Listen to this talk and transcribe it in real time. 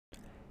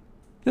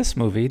This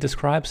movie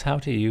describes how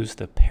to use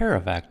the pair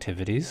of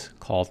activities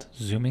called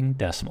zooming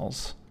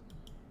decimals.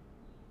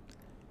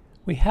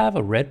 We have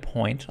a red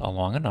point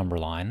along a number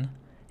line,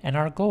 and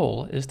our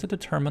goal is to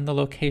determine the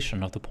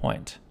location of the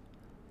point.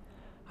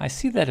 I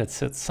see that it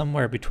sits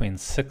somewhere between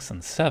 6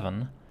 and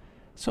 7,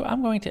 so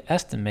I'm going to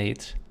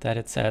estimate that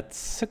it's at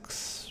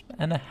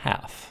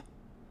 6.5.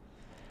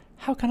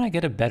 How can I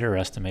get a better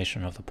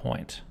estimation of the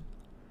point?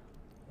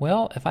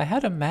 Well, if I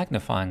had a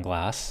magnifying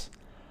glass,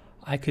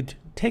 I could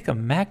take a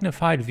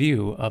magnified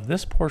view of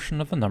this portion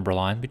of the number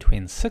line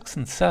between 6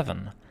 and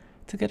 7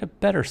 to get a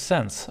better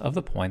sense of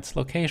the point's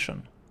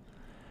location.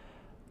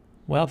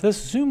 Well,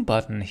 this zoom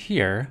button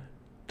here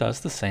does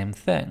the same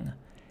thing.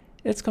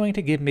 It's going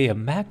to give me a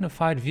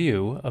magnified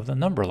view of the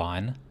number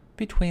line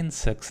between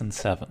 6 and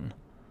 7.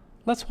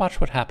 Let's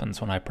watch what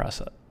happens when I press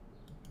it.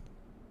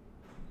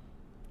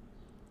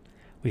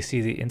 We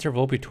see the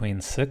interval between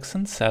 6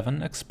 and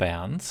 7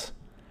 expands.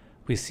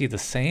 We see the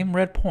same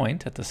red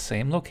point at the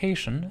same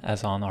location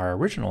as on our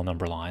original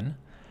number line,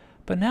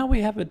 but now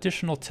we have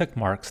additional tick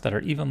marks that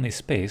are evenly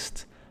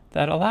spaced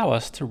that allow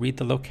us to read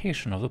the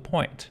location of the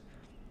point.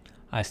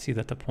 I see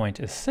that the point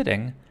is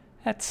sitting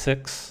at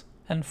 6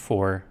 and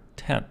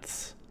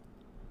 4/10.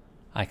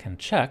 I can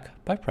check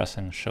by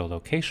pressing Show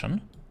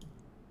Location,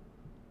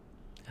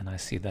 and I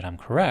see that I'm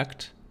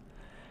correct,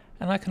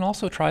 and I can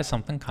also try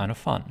something kind of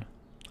fun.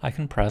 I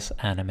can press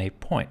Animate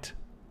Point.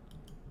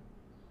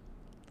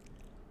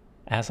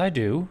 As I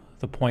do,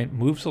 the point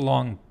moves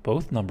along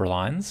both number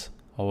lines,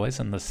 always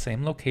in the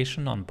same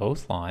location on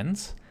both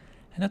lines,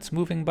 and it's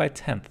moving by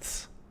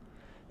tenths.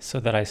 So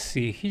that I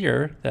see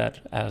here that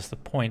as the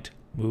point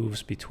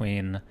moves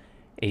between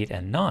 8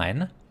 and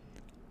 9,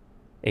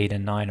 8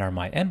 and 9 are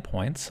my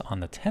endpoints on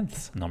the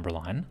 10th number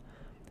line,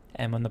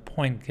 and when the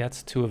point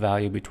gets to a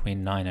value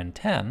between 9 and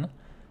 10,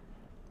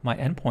 my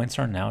endpoints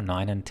are now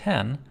 9 and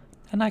 10,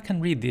 and I can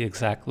read the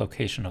exact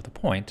location of the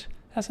point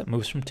as it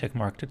moves from tick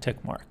mark to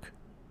tick mark.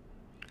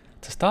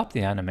 To stop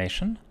the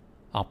animation,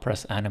 I'll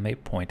press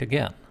Animate Point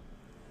again.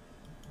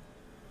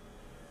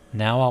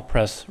 Now I'll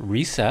press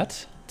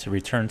Reset to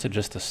return to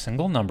just a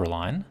single number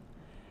line,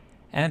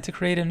 and to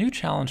create a new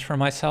challenge for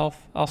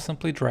myself, I'll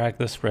simply drag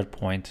this red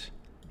point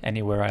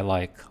anywhere I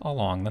like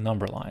along the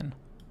number line.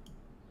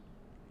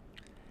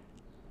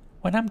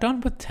 When I'm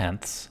done with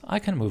tenths, I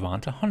can move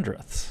on to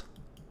hundredths.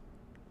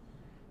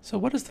 So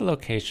what is the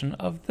location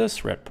of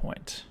this red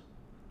point?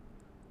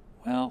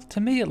 Well,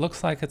 to me it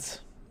looks like it's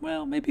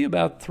maybe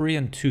about 3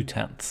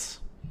 2/10.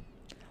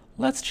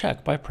 Let's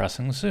check by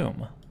pressing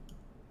Zoom.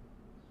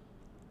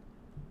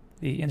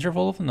 The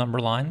interval of the number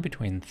line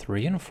between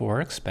 3 and 4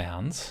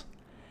 expands,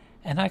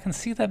 and I can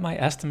see that my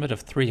estimate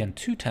of 3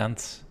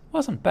 2/10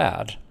 wasn't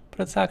bad, but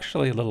it's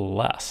actually a little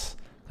less,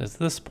 because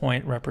this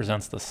point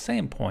represents the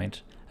same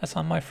point as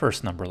on my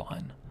first number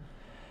line.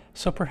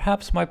 So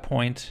perhaps my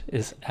point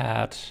is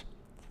at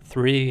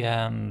 3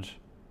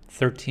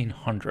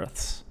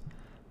 13/100.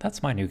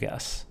 That's my new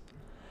guess.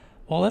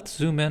 Well, let's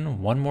zoom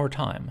in one more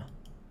time.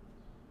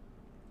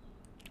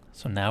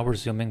 So now we're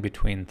zooming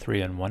between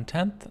 3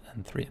 1/10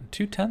 and 3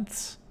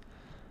 2/10.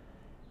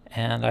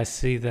 And I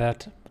see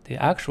that the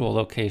actual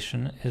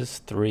location is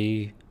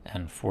 3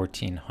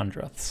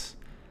 14/100.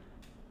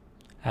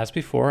 As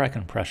before, I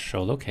can press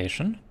Show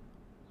Location.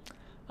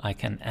 I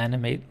can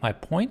animate my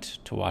point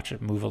to watch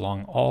it move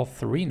along all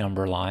 3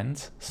 number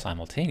lines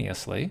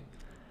simultaneously.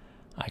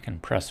 I can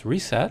press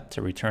Reset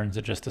to return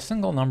to just a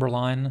single number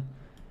line,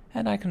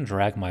 and I can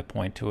drag my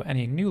point to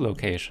any new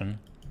location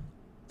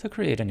to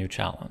create a new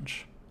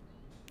challenge.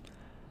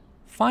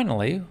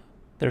 Finally,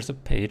 there's a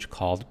page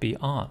called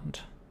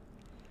Beyond.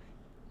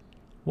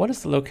 What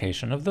is the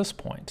location of this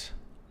point?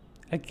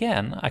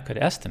 Again, I could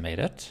estimate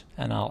it,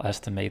 and I'll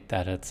estimate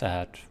that it's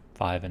at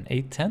 5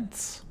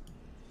 8/10,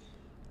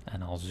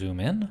 and I'll zoom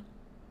in.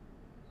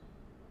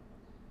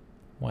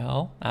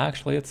 Well,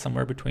 actually it's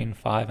somewhere between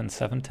 5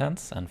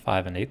 7/10 and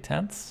 5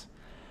 8/10.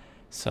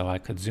 So I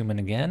could zoom in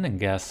again and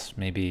guess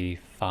maybe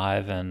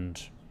 5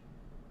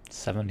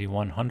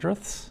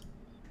 71/100.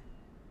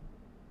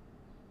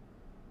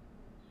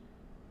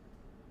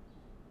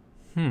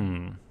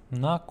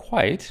 Not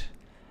quite.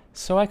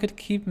 So I could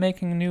keep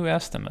making new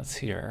estimates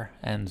here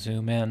and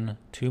zoom in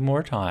 2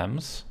 more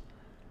times.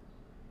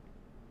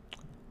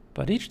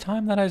 But each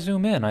time that I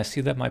zoom in, I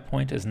see that my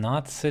point is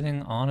not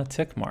sitting on a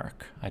tick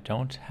mark. I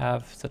don't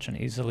have such an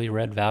easily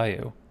read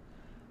value.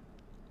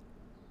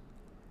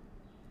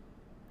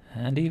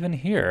 And even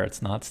here,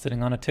 it's not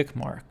sitting on a tick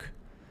mark.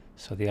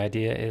 So the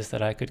idea is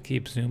that I could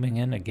keep zooming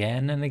in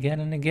again and again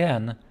and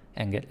again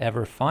and get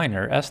ever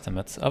finer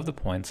estimates of the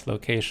point's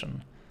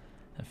location.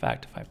 In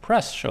fact, if I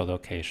press Show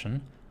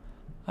Location,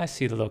 I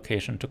see the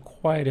location to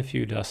quite a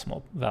few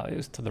decimal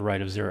values to the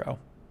right of 0.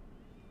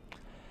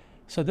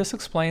 So this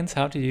explains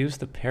how to use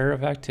the pair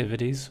of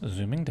activities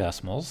zooming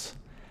decimals.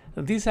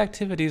 These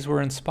activities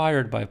were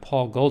inspired by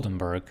Paul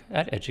Goldenberg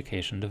at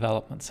Education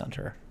Development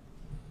Center.